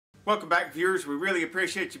Welcome back, viewers. We really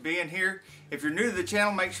appreciate you being here. If you're new to the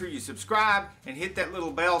channel, make sure you subscribe and hit that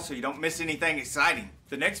little bell so you don't miss anything exciting.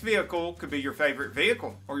 The next vehicle could be your favorite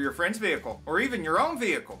vehicle, or your friend's vehicle, or even your own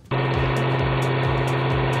vehicle.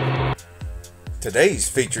 Today's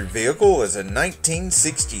featured vehicle is a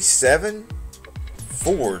 1967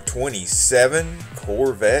 427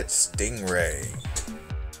 Corvette Stingray.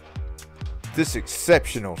 This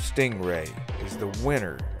exceptional Stingray is the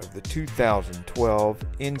winner of the 2012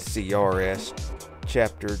 NCRS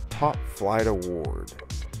Chapter Top Flight Award.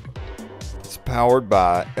 It's powered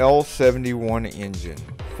by L71 engine,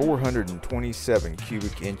 427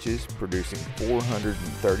 cubic inches, producing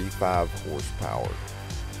 435 horsepower,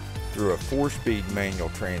 through a 4-speed manual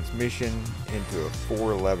transmission into a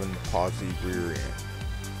 411 posi rear end.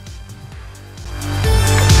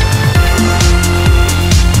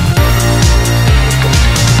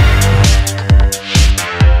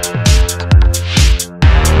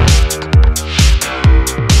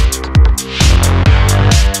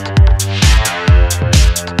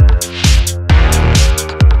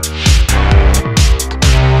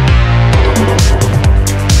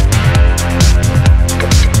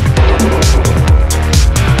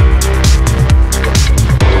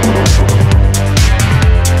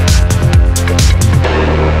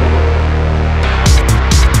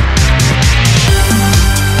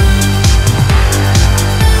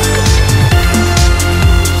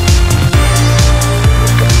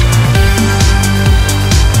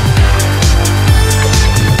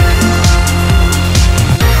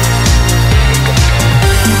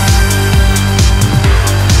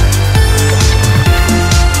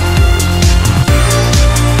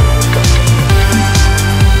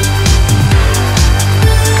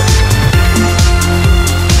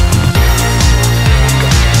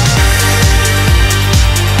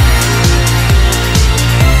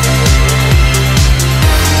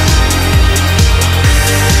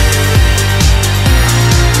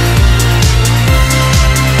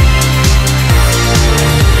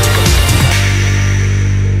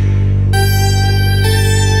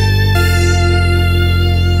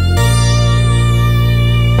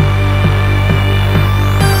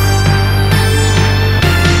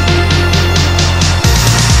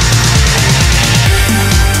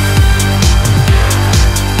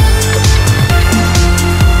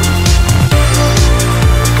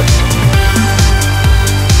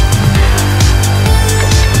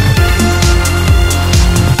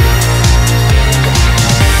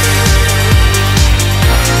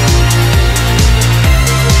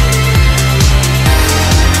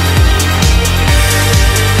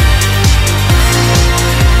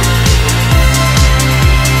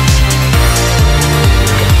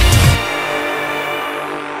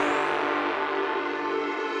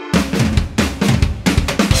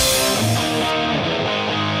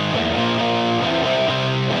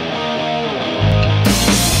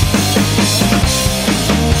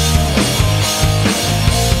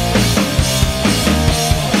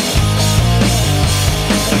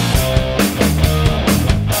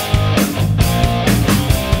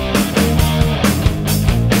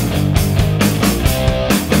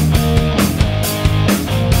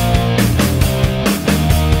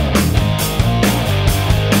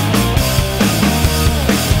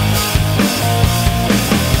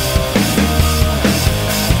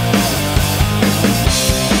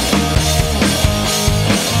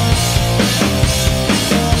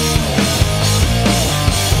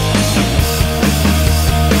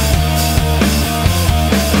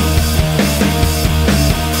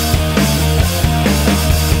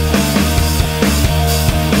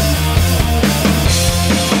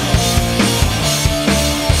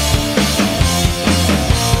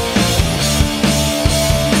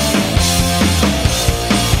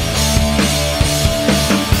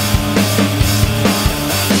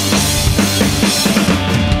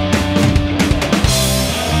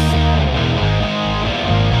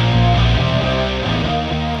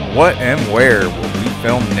 What and where will we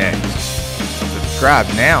film next? Subscribe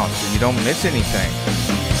now so you don't miss anything.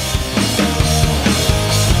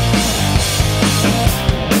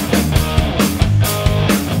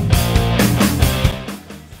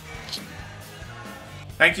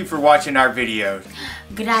 Thank you for watching our videos.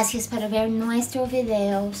 Gracias por ver nuestros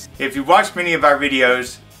videos. If you've watched many of our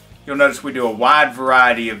videos, you'll notice we do a wide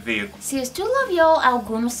variety of vehicles. Si usted lo vio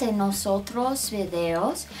algunos de nosotros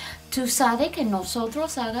videos, tú sabes que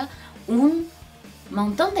nosotros haga un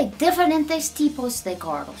montón de diferentes tipos de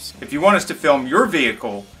carros. If you want us to film your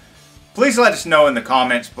vehicle, please let us know in the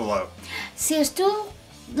comments below. Si usted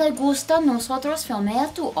le gusta nosotros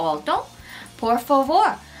filmar tu auto, por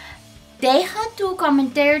favor, deja tu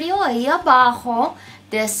comentario ahí abajo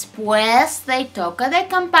Después de toca de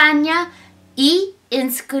campaña y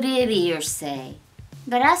inscribirse.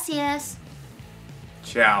 Gracias.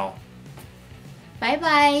 Ciao. Bye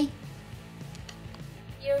bye.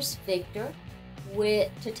 Here's Victor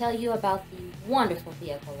to tell you about the wonderful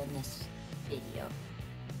vehicle in this video.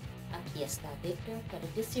 Aquí está Victor para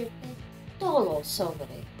decirte todo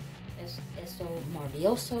sobre este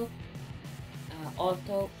maravilloso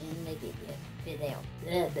auto en el video.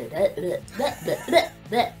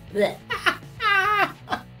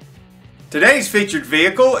 Today's featured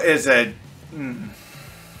vehicle is a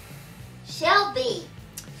Shelby.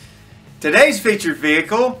 Today's featured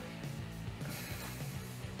vehicle.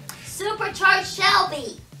 Supercharged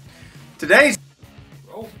Shelby. Today's.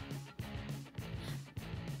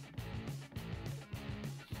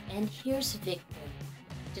 And here's Victor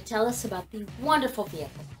to tell us about the wonderful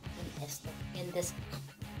vehicle in this